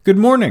Good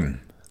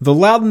morning. The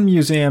Loudon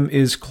Museum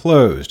is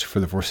closed for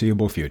the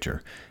foreseeable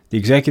future. The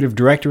executive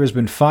director has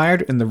been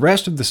fired and the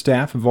rest of the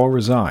staff have all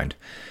resigned.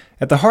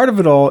 At the heart of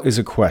it all is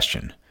a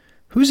question.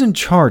 Who's in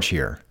charge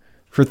here?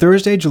 For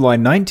Thursday, July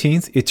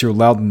 19th, it's your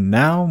Loudon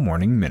Now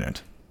Morning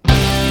Minute.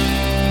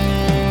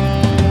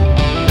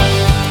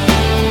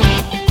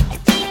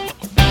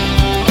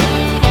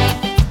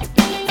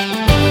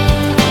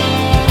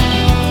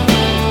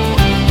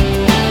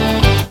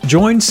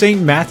 Join St.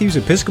 Matthew's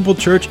Episcopal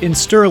Church in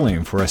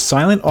Sterling for a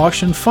silent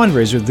auction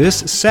fundraiser this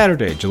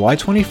Saturday, July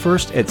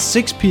 21st at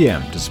 6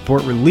 p.m. to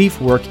support relief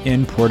work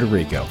in Puerto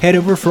Rico. Head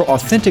over for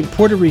authentic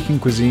Puerto Rican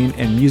cuisine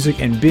and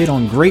music and bid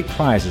on great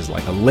prizes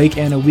like a Lake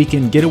Anna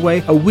weekend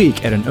getaway, a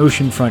week at an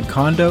oceanfront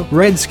condo,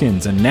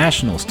 Redskins and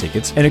Nationals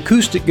tickets, an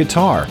acoustic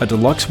guitar, a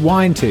deluxe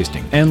wine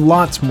tasting, and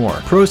lots more.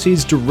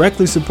 Proceeds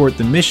directly support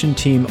the mission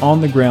team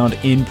on the ground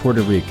in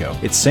Puerto Rico.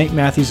 It's St.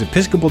 Matthew's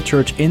Episcopal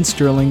Church in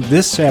Sterling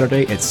this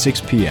Saturday at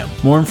 6 p.m.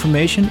 More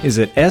information is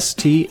at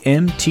stmtts.org.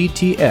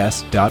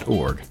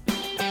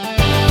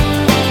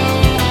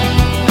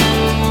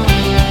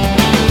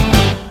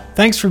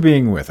 Thanks for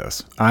being with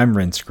us. I'm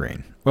Rince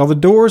Green. While the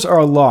doors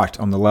are locked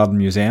on the Loudon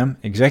Museum,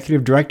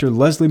 Executive Director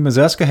Leslie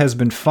Mazeska has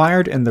been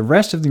fired and the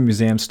rest of the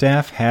museum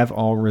staff have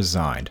all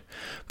resigned.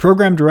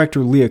 Program Director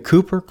Leah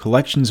Cooper,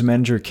 Collections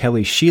Manager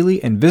Kelly Sheely,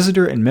 and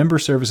Visitor and Member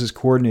Services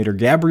Coordinator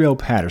Gabrielle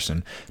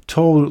Patterson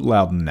told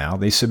Loudon Now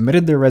they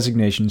submitted their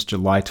resignations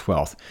July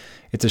 12th.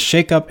 It's a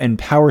shakeup and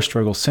power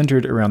struggle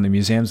centered around the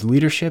museum's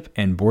leadership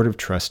and board of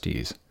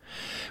trustees.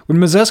 When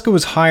Mazeska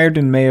was hired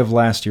in May of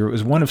last year, it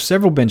was one of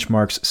several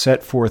benchmarks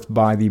set forth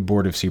by the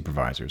Board of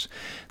Supervisors.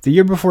 The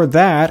year before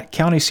that,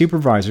 county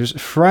supervisors,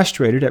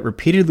 frustrated at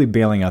repeatedly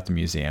bailing out the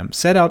museum,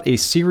 set out a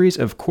series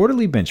of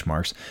quarterly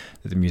benchmarks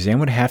that the museum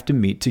would have to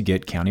meet to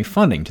get county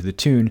funding to the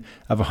tune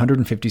of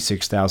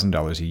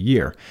 $156,000 a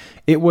year.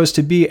 It was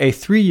to be a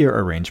 3-year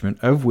arrangement,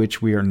 of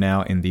which we are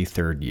now in the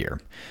 3rd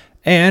year.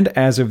 And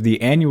as of the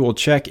annual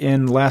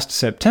check-in last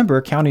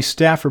September, county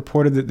staff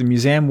reported that the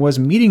museum was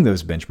meeting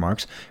those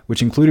benchmarks,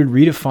 which included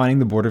redefining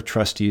the Board of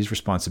Trustees'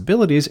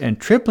 responsibilities and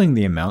tripling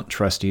the amount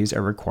trustees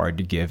are required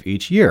to give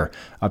each year,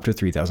 up to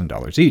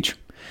 $3,000 each.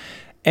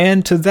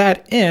 And to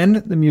that end,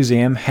 the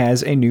museum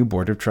has a new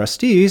Board of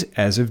Trustees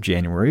as of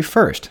January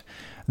 1st.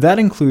 That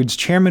includes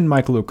Chairman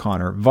Michael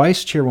O'Connor,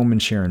 Vice Chairwoman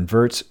Sharon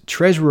Virts,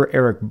 Treasurer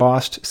Eric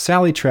Bost,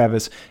 Sally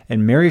Travis,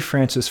 and Mary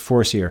Frances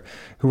Forcier,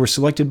 who were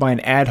selected by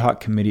an ad hoc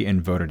committee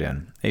and voted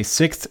in. A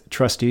 6th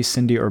trustee,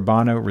 Cindy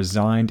Urbano,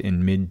 resigned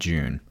in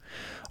mid-June.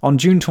 On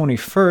June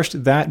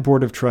 21st, that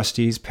Board of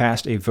Trustees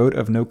passed a vote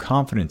of no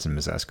confidence in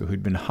Mazeska,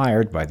 who'd been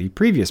hired by the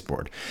previous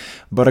board.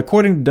 But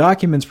according to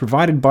documents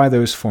provided by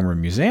those former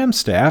museum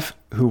staff,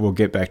 who we'll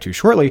get back to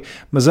shortly,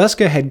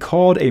 Mazeska had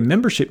called a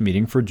membership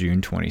meeting for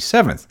June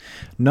 27th.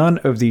 None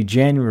of the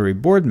January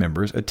board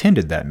members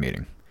attended that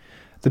meeting.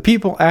 The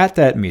people at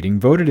that meeting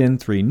voted in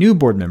 3 new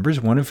board members,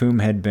 one of whom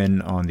had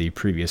been on the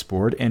previous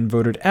board, and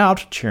voted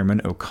out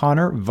Chairman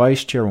O'Connor,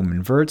 Vice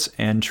Chairwoman Virts,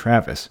 and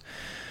Travis.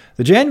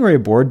 The January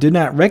board did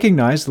not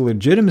recognize the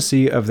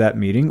legitimacy of that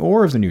meeting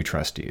or of the new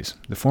trustees.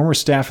 The former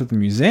staff of the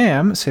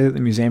museum say that the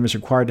museum is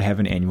required to have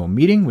an annual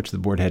meeting, which the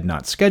board had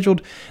not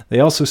scheduled. They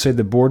also say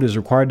the board is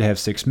required to have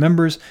 6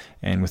 members,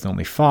 and with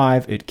only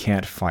 5, it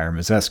can't fire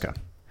Mazeska.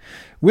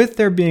 With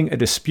there being a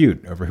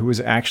dispute over who was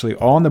actually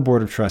on the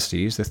Board of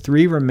Trustees, the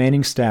 3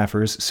 remaining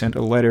staffers sent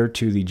a letter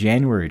to the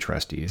January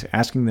trustees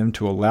asking them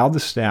to allow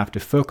the staff to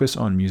focus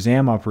on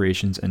museum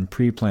operations and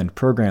pre-planned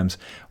programs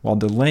while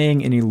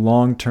delaying any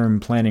long-term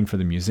planning for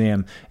the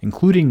museum,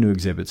 including new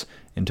exhibits,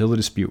 until the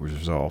dispute was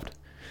resolved.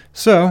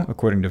 So,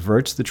 according to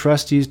Virts, the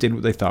trustees did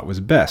what they thought was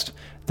best.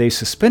 They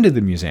suspended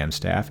the museum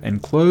staff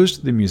and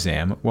closed the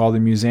museum while the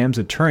museum's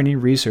attorney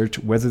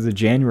researched whether the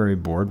January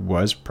board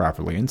was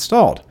properly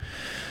installed.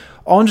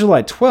 On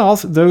July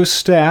 12th, those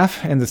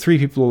staff and the 3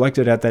 people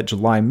elected at that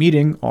July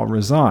meeting all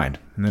resigned.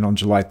 And then on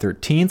July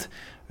 13th,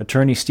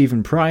 attorney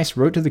Stephen Price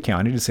wrote to the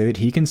county to say that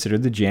he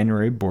considered the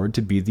January board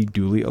to be the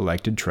duly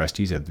elected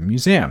trustees of the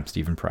museum,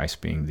 Stephen Price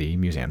being the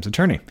museum's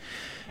attorney.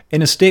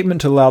 In a statement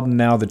to Loudon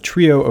Now, the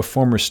trio of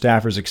former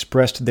staffers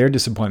expressed their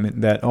disappointment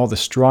that all the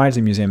strides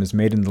the museum has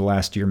made in the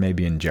last year may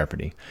be in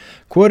jeopardy.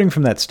 Quoting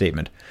from that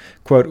statement,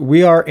 quote,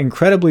 "We are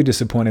incredibly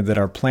disappointed that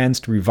our plans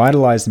to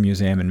revitalize the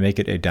museum and make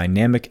it a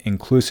dynamic,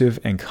 inclusive,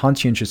 and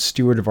conscientious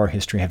steward of our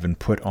history have been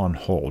put on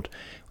hold.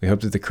 We hope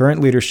that the current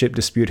leadership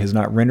dispute has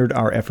not rendered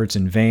our efforts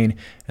in vain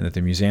and that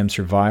the museum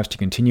survives to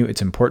continue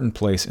its important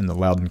place in the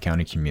Loudoun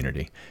County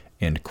community."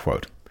 End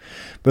quote.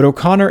 But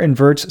O'Connor and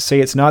Virts say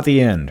it's not the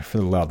end for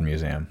the Loudon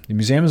Museum. The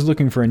museum is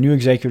looking for a new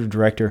executive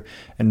director,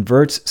 and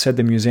Virts said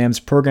the museum's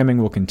programming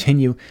will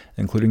continue,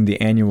 including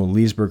the annual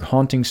Leesburg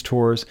Hauntings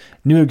tours,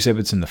 new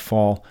exhibits in the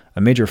fall,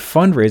 a major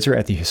fundraiser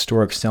at the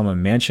historic Selma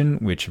Mansion,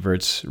 which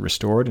Virts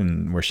restored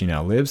and where she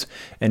now lives,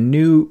 and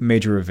new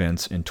major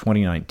events in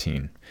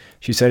 2019.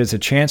 She said it's a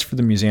chance for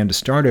the museum to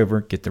start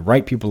over, get the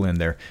right people in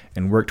there,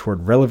 and work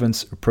toward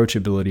relevance,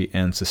 approachability,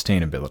 and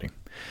sustainability.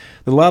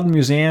 The Loudon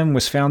Museum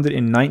was founded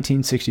in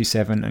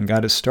 1967 and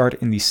got its start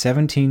in the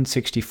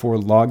 1764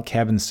 log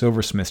cabin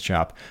silversmith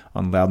shop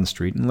on Loudon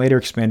Street and later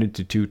expanded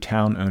to 2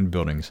 town-owned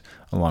buildings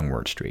along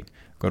Wirt Street.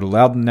 Go to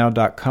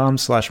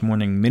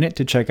loudonnow.com/morningminute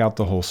to check out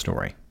the whole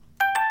story.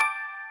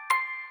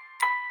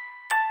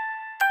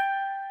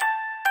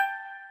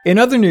 In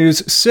other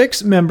news,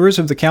 6 members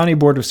of the County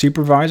Board of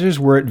Supervisors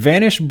were at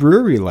Vanish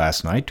Brewery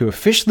last night to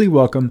officially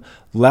welcome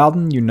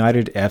Loudon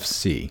United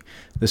FC.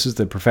 This is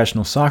the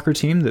professional soccer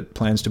team that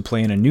plans to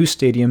play in a new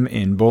stadium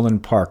in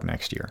Boland Park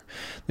next year.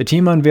 The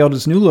team unveiled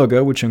its new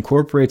logo, which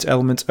incorporates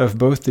elements of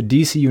both the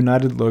DC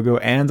United logo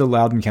and the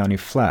Loudoun County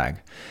flag.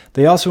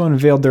 They also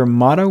unveiled their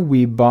motto,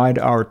 "We Bide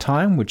Our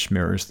Time," which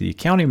mirrors the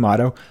county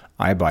motto,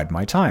 "I Bide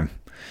My Time."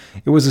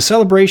 It was a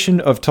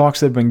celebration of talks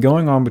that had been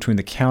going on between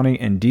the county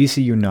and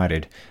DC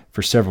United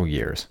for several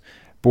years.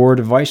 Board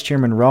Vice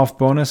Chairman Ralph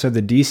Bona said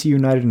the DC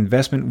United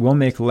investment will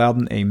make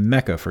Loudon a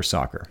mecca for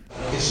soccer.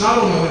 It's not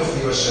only a win for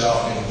the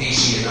USL and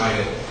DC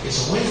United,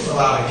 it's a win for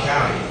Loudoun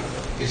County.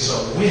 It's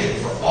a win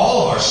for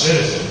all of our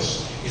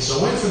citizens. It's a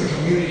win for the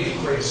community to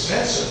create a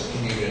sense of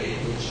community,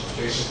 which,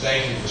 Jason,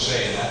 thank you for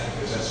saying that,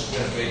 because that's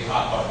been a big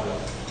hot button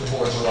the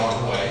boards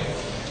along the way.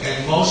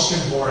 And most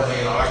importantly,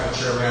 and I like what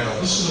Chair Randall,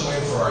 this is a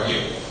win for our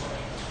youth.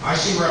 I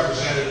see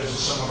representatives of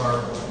some of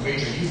our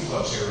major youth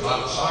clubs here,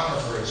 Loudon Soccer,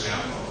 for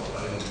example,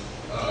 and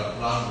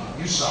Loudon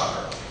Youth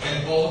Soccer,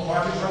 and Boland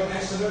Park is right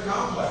next to their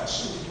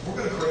complex. We're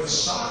going to create a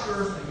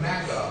soccer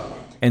mecca.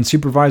 And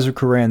Supervisor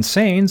Coran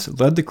Sains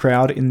led the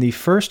crowd in the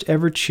first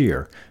ever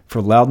cheer for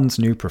Loudon's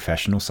new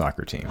professional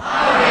soccer team.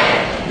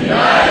 Loudon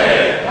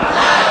United!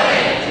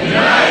 Loudon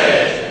United!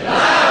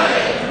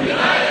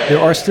 There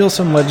are still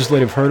some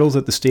legislative hurdles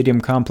that the stadium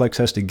complex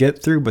has to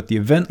get through, but the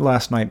event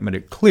last night made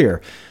it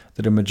clear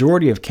that a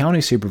majority of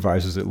county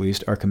supervisors, at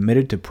least, are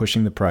committed to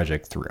pushing the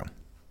project through.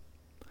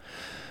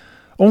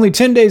 Only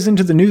 10 days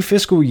into the new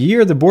fiscal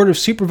year, the Board of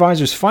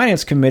Supervisors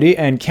Finance Committee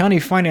and county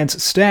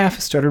finance staff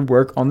started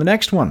work on the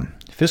next one.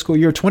 Fiscal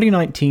year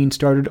 2019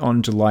 started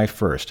on July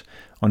 1st.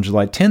 On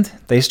July 10th,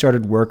 they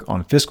started work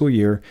on fiscal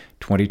year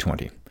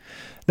 2020.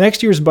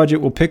 Next year's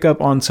budget will pick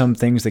up on some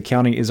things the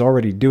county is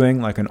already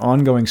doing, like an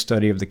ongoing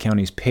study of the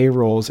county's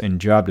payrolls and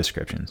job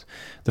descriptions.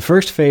 The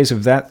first phase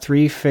of that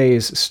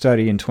 3-phase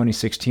study in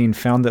 2016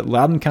 found that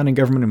Loudoun County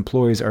government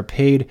employees are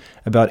paid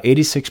about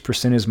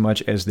 86% as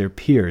much as their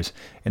peers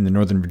in the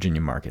Northern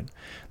Virginia market.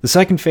 The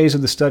second phase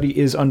of the study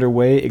is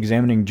underway,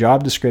 examining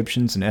job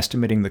descriptions and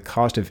estimating the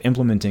cost of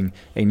implementing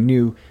a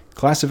new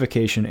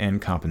classification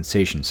and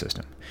compensation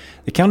system.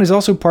 The county is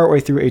also partway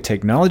through a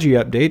technology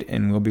update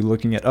and will be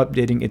looking at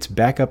updating its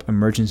backup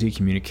emergency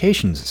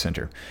communications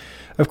center.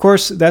 Of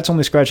course, that's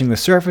only scratching the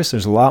surface.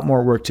 There's a lot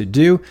more work to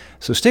do,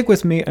 so stick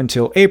with me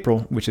until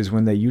April, which is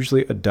when they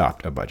usually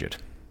adopt a budget.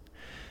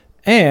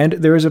 And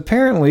there is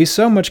apparently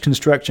so much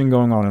construction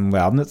going on in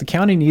Loudon that the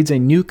county needs a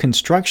new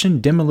construction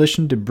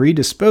demolition debris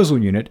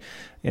disposal unit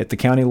at the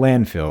county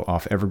landfill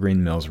off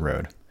Evergreen Mills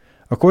Road.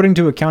 According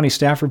to a county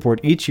staff report,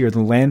 each year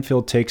the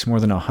landfill takes more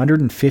than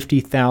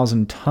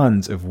 150,000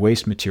 tons of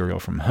waste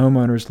material from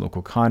homeowners,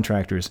 local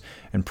contractors,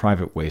 and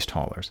private waste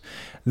haulers.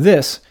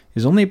 This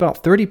is only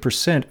about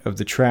 30% of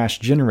the trash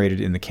generated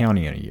in the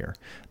county in a year.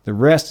 The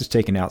rest is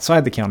taken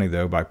outside the county,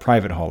 though, by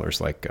private haulers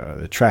like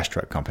the trash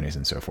truck companies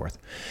and so forth.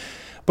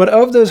 But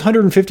of those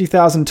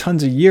 150,000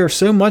 tons a year,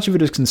 so much of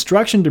it is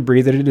construction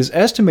debris that it is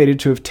estimated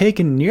to have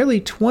taken nearly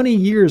 20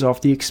 years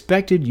off the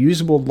expected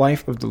usable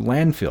life of the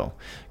landfill.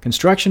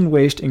 Construction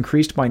waste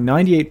increased by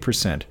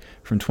 98%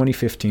 from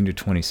 2015 to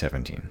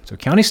 2017. So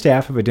county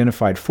staff have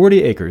identified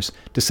 40 acres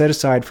to set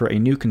aside for a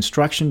new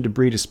construction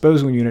debris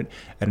disposal unit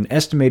at an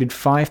estimated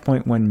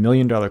 $5.1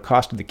 million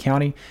cost to the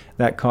county.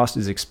 That cost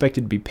is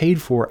expected to be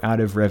paid for out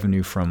of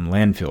revenue from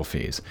landfill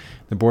fees.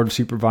 The Board of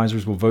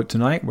Supervisors will vote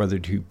tonight whether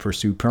to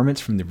pursue permits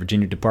from the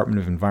Virginia Department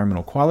of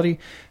Environmental Quality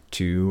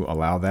to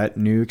allow that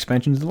new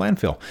expansion to the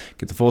landfill.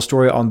 Get the full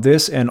story on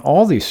this and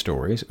all these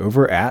stories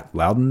over at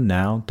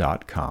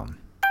loudonnow.com.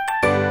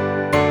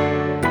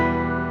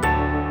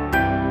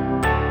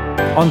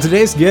 On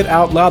today's Get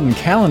Out Loudon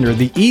calendar,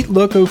 the Eat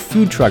Loco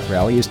food truck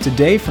rally is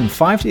today from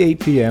 5 to 8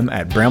 p.m.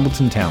 at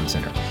Brambleton Town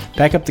Center.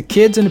 Pack up the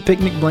kids in a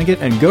picnic blanket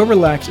and go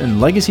relax in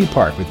Legacy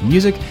Park with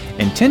music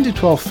and 10 to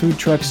 12 food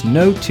trucks,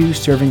 no two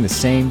serving the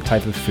same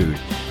type of food.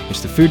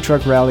 It's the food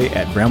truck rally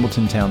at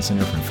Brambleton Town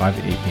Center from 5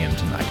 to 8 p.m.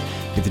 tonight.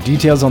 Get the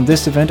details on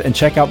this event and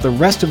check out the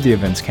rest of the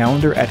event's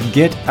calendar at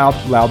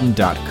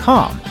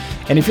getoutloudon.com.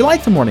 And if you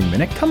like the Morning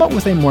Minute, come up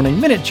with a Morning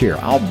Minute cheer.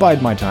 I'll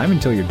bide my time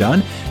until you're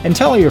done. And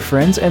tell all your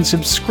friends and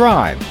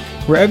subscribe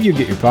wherever you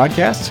get your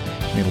podcasts.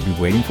 And it'll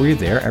be waiting for you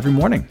there every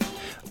morning.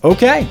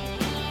 Okay,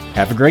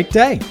 have a great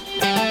day.